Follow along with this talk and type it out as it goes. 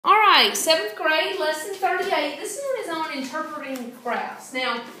right, 7th grade, lesson 38. This one is on interpreting graphs.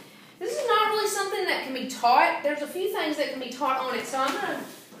 Now, this is not really something that can be taught. There's a few things that can be taught on it, so I'm going to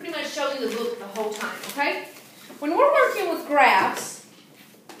pretty much show you the book the whole time, okay? When we're working with graphs,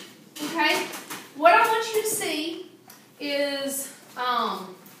 okay, what I want you to see is,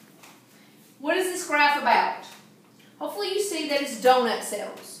 what is this graph about? Hopefully you see that it's donut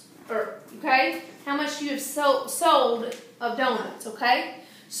sales, okay? How much you have sold of donuts, okay?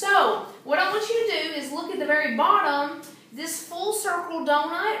 So, what I want you to do is look at the very bottom. This full circle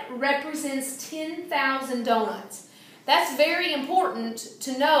donut represents 10,000 donuts. That's very important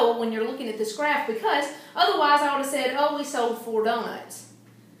to know when you're looking at this graph, because otherwise I would have said, oh, we sold 4 donuts.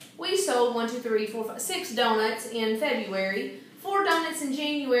 We sold 1, 2, 3, 4, 5, 6 donuts in February, 4 donuts in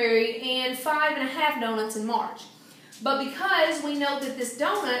January, and 5.5 donuts in March. But because we know that this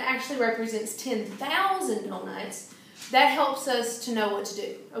donut actually represents 10,000 donuts, that helps us to know what to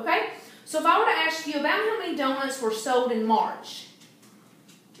do, okay? So if I were to ask you about how many donuts were sold in March?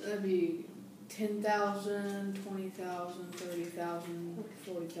 That'd be 10,000, 20,000, 30,000,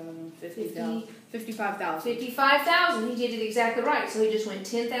 40,000, 50,000, 55,000. 55,000. He did it exactly right. So he just went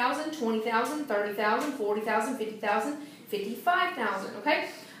 10,000, 20,000, 30,000, 40,000, 50,000, 55,000, okay?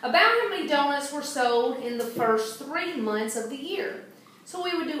 About how many donuts were sold in the first 3 months of the year? So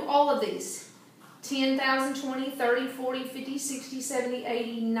we would do all of these. 10,000, 20, 30, 40, 50, 60, 70,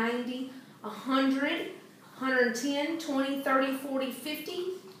 80, 90, 100, 110, 20, 30, 40, 50,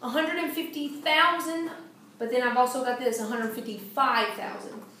 150,000, but then I've also got this,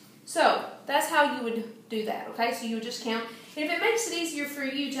 155,000. So that's how you would do that, okay? So you would just count. And if it makes it easier for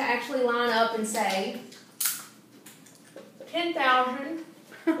you to actually line up and say 10,000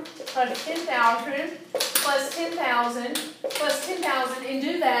 plus 10,000 plus 10,000 plus 10,000 and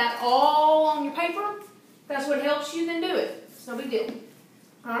do that all on your paper, if that's what helps you, then do it. It's no big deal.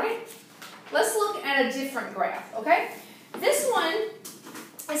 Alright? Let's look at a different graph, okay? This one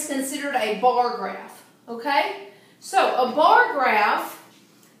is considered a bar graph, okay? So, a bar graph,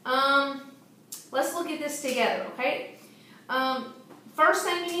 let's look at this together, okay? First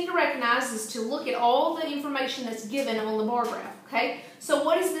thing you need to recognize is to look at all the information that's given on the bar graph, okay? So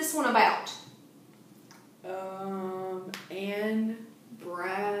what is this one about? Anne,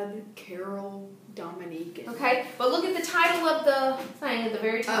 Brad, Carol, Dominique. Okay, but look at the title of the thing at the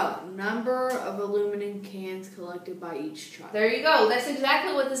very top. Oh, number of aluminum cans collected by each child. There you go. That's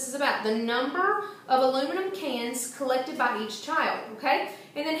exactly what this is about. The number of aluminum cans collected by each child, okay?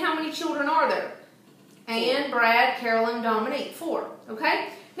 And then how many children are there? Anne, Brad, Carol, and Dominique. 4, okay?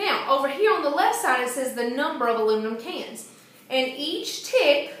 Now, over here on the left side, it says the number of aluminum cans. And each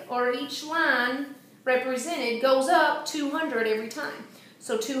tick, or each line represented, goes up 200 every time.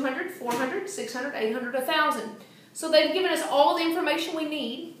 So 200, 400, 600, 800, 1,000. So they've given us all the information we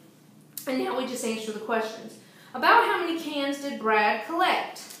need, and now we just answer the questions. About how many cans did Brad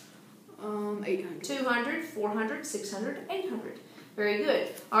collect? 800. 200, 400, 600, 800. Very good.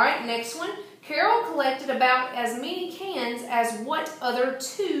 All right, next one. Carol collected about as many cans as what other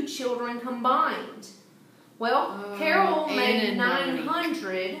 2 children combined? Well, Carol made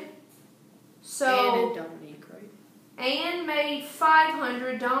 900. So, and Dominique, right? Anne made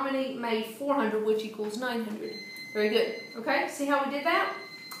 500. Dominique made 400, which equals 900. Very good. Okay, see how we did that?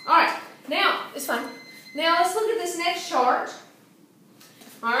 All right, now, it's fine. Now, let's look at this next chart.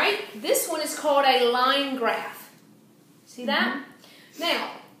 All right, this one is called a line graph. See that? Now,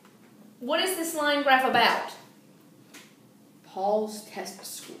 what is this line graph about? Paul's test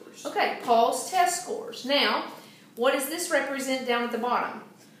scores. Okay, Paul's test scores. Now, what does this represent down at the bottom?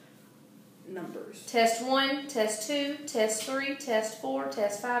 Numbers. Test 1, Test 2, Test 3, Test 4,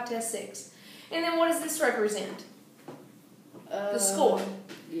 Test 5, Test 6. And then what does this represent? The score.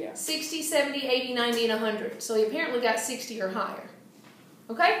 Yeah. 60, 70, 80, 90, and 100. So he apparently got 60 or higher.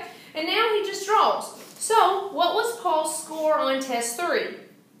 Okay? And now he just draws. So, what was Paul's score on Test 3?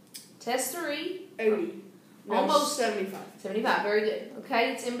 Test 3. 80. Almost 75. 75, very good.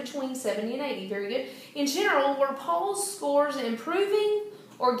 Okay, it's in between 70 and 80, very good. In general, were Paul's scores improving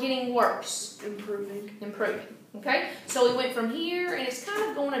or getting worse? Improving. Improving, okay? So we went from here, and it's kind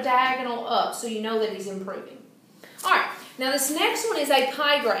of going a diagonal up, so you know that he's improving. All right, now this next one is a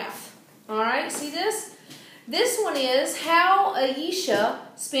pie graph. All right, see this? This one is how Aisha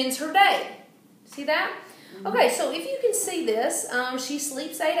spends her day. See that? Okay, so if you can see this, she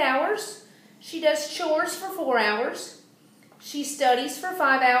sleeps 8 hours. She does chores for 4 hours. She studies for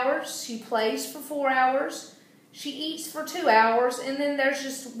 5 hours. She plays for 4 hours. She eats for 2 hours. And then there's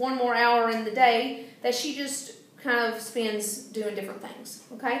just 1 more hour in the day that she just kind of spends doing different things.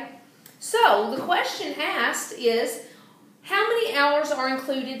 Okay? So, the question asked is, how many hours are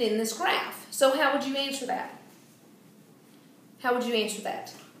included in this graph? So how would you answer that? How would you answer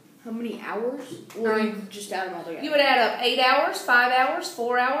that? How many hours? Or you just add them all together? You would add up 8 hours, 5 hours,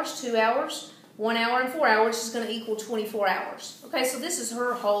 4 hours, 2 hours, 1 hour, and 4 hours is going to equal 24 hours. Okay, so this is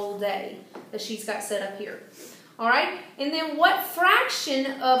her whole day that she's got set up here. All right, and then what fraction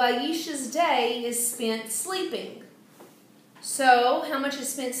of Aisha's day is spent sleeping? So, how much is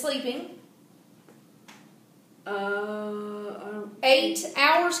spent sleeping? 8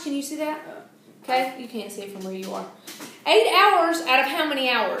 hours. Can you see that? Okay, you can't see it from where you are. 8 hours out of how many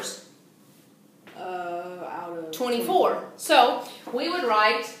hours? Out of 24. So, we would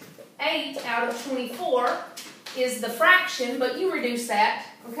write 8 out of 24 is the fraction, but you reduce that,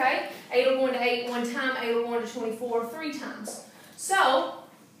 okay? 8 will go into 8 one time, 8 will go into 24 3 times. So,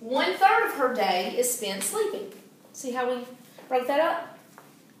 1/3 of her day is spent sleeping. See how we wrote that up?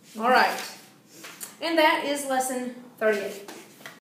 All right. And that is lesson 38.